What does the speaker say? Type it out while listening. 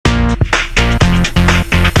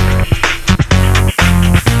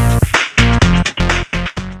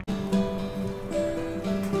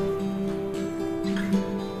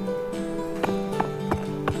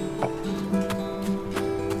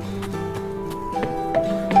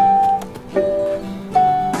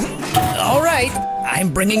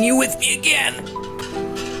I'm bringing you with me again.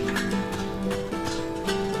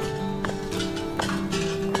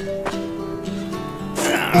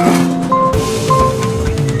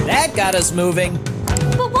 That got us moving.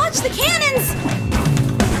 But watch the cannons!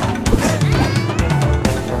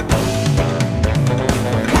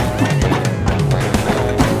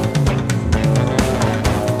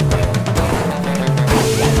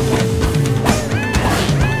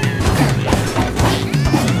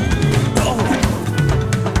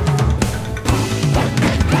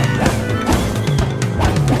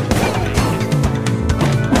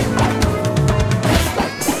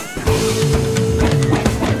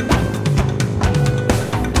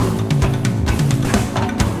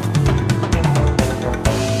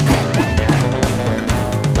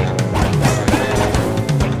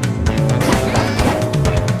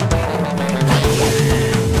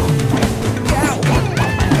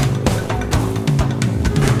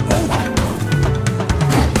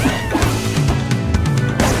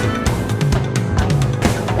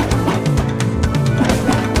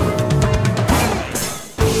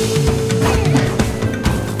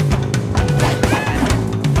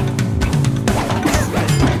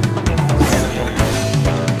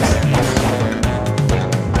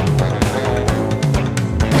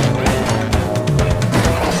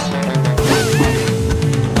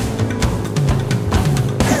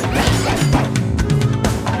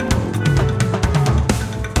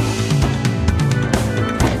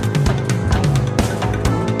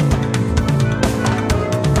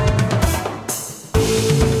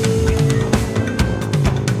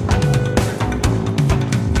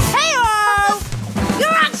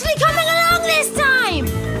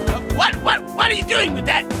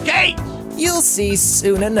 You'll see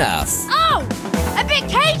soon enough. Oh, a bit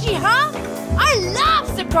cagey, huh? I love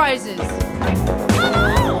surprises. Come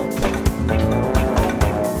on!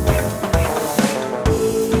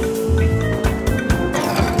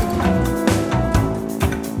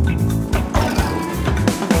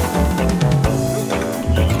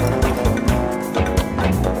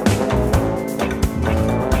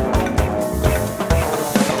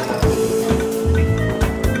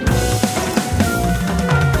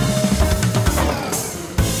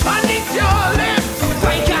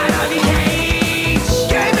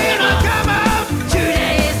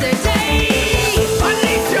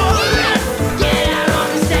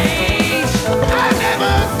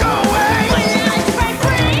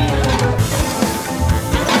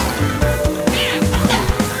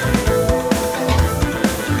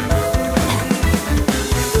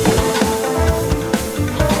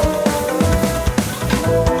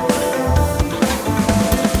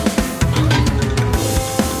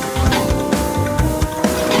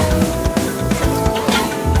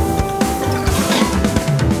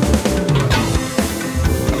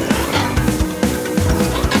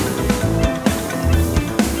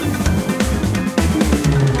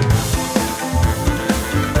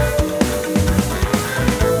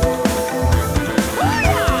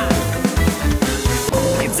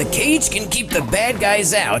 Can keep the bad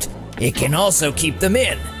guys out, it can also keep them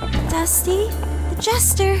in. Dusty, the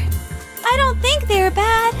Jester, I don't think they're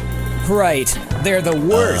bad. Right, they're the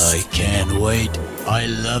worst. I can't wait. I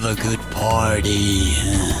love a good party.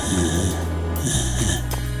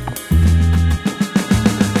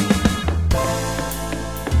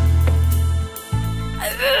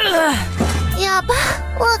 Yup,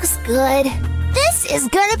 looks good. This is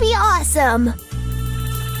gonna be awesome.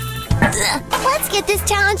 Let's get this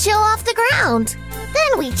talent show off the ground.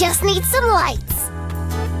 Then we just need some lights.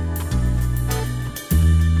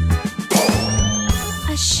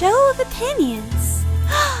 A show of opinions.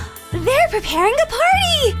 They're preparing a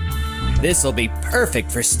party! This'll be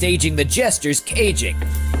perfect for staging the Jester's caging.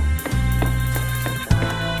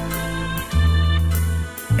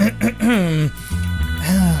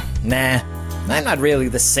 Nah, I'm not really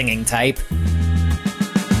the singing type.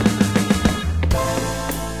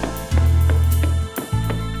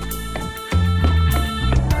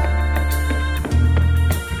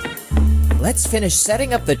 Let's finish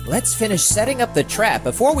setting up the trap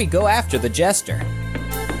before we go after the Jester.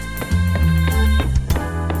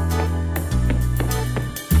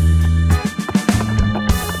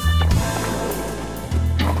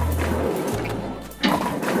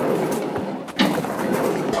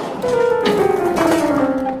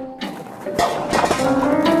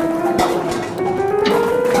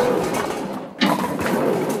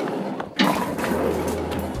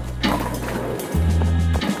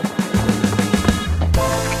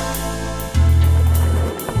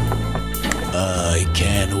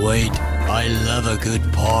 Wait, I love a good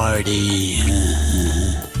party.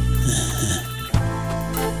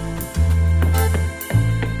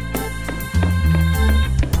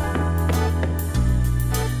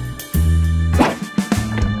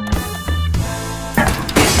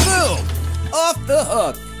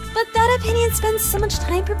 hook. But that opinion spends so much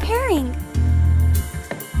time preparing.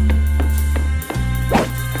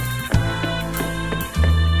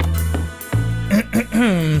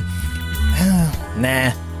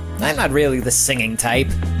 Nah, I'm not really the singing type.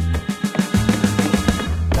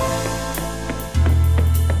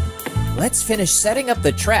 Let's finish setting up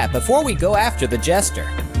the trap before we go after the jester.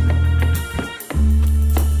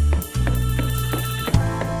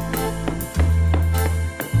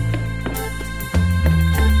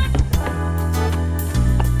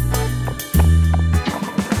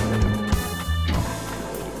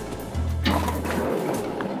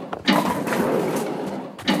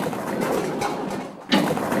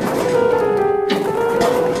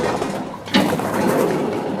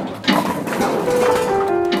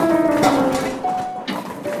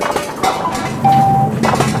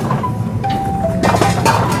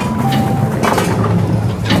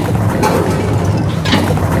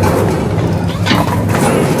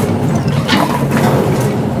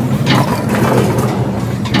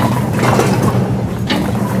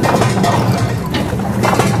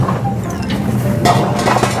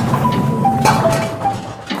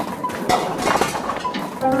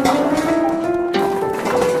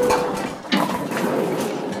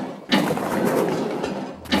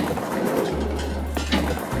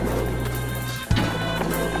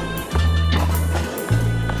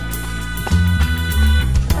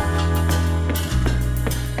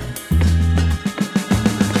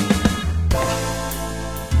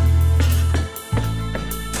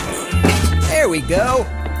 There we go.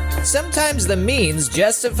 Sometimes the means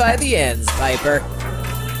justify the ends, Piper.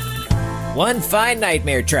 One fine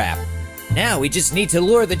nightmare trap. Now we just need to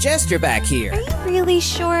lure the jester back here. Are you really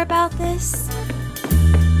sure about this?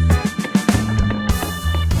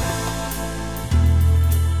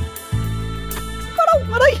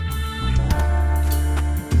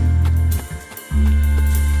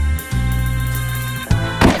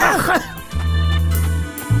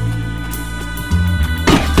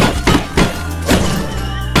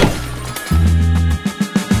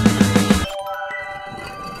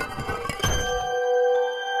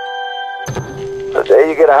 The day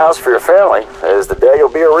you get a house for your family is the day you'll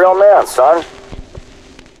be a real man, son.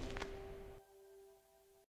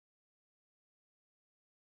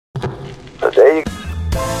 The day you...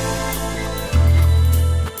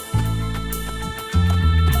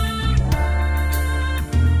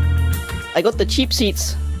 I got the cheap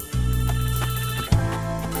seats.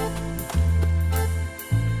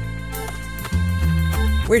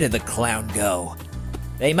 Where did the clown go?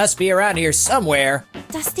 They must be around here somewhere.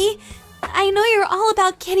 Dusty, I know you're all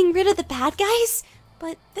about getting rid of the bad guys,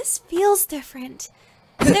 but this feels different.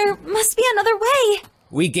 There must be another way.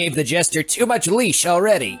 We gave the jester too much leash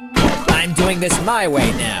already. I'm doing this my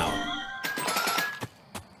way now.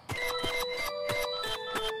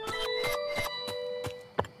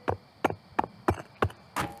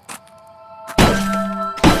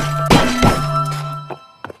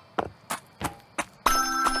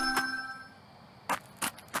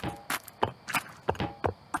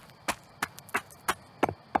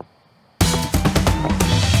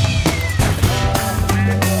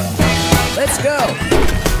 Let's go!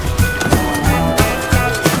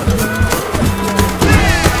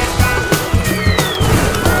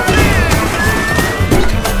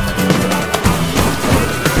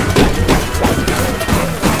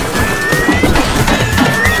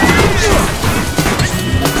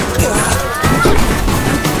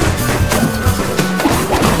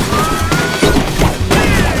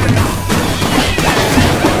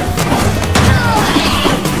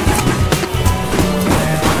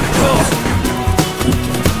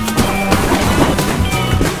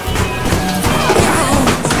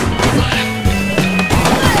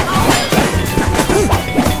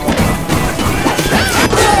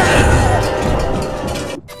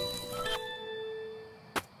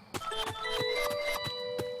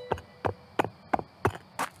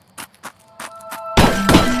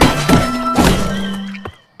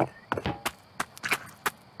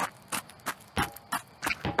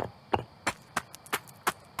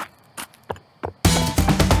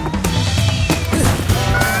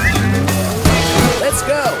 Let's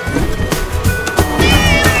go!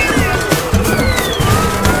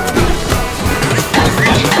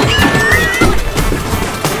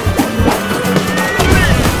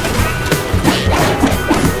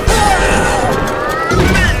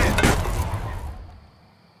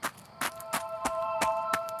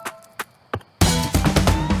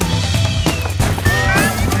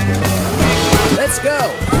 Let's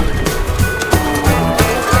go!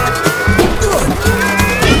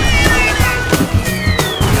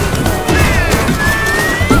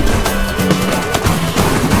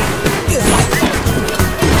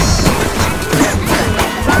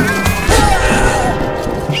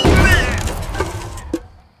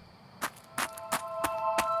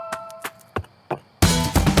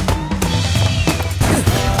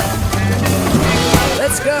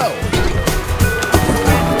 go.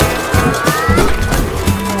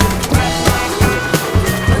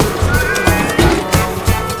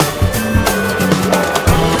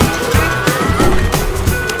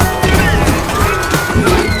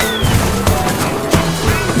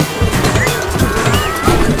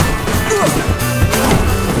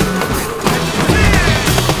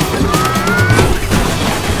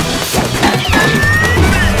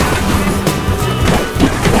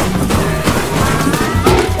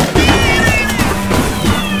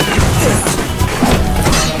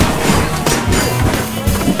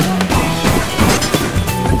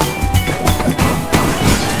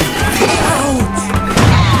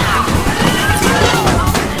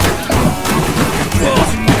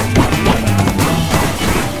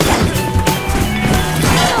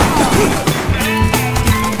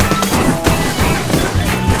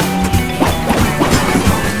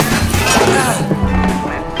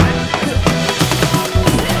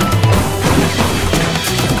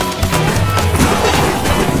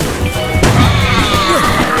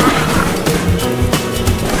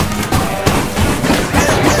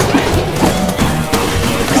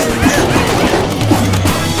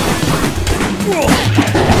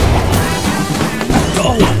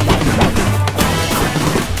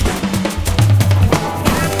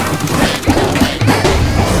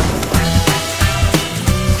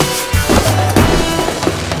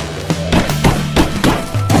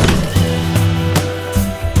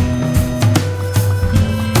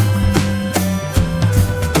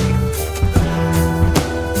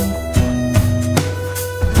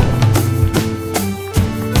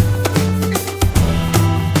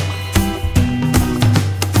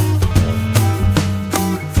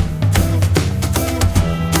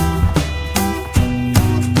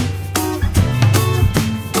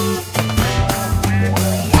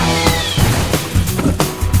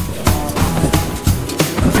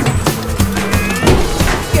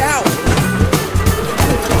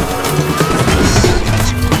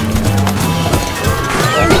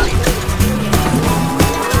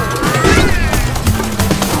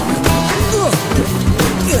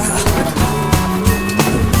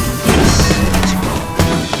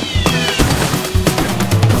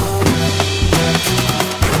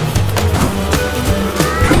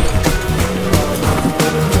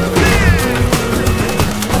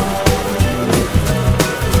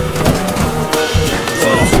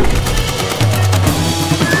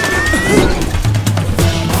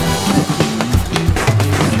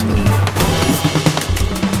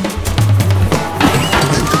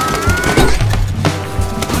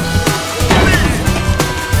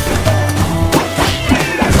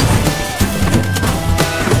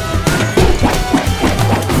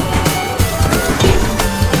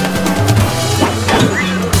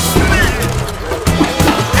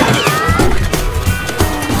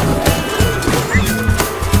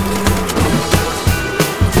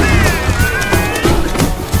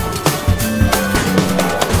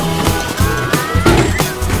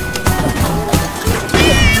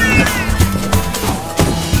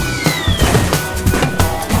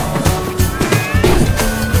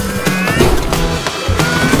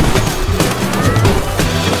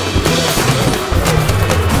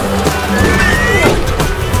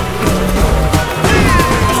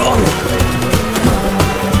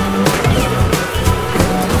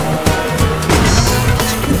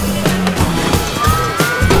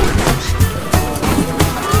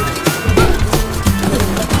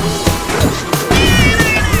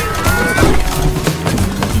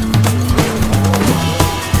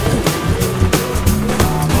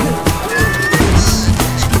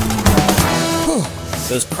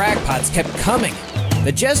 Those crackpots kept coming.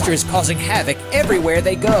 The Jester is causing havoc everywhere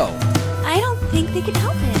they go. I don't think they can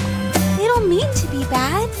help it. They don't mean to be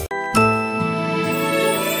bad.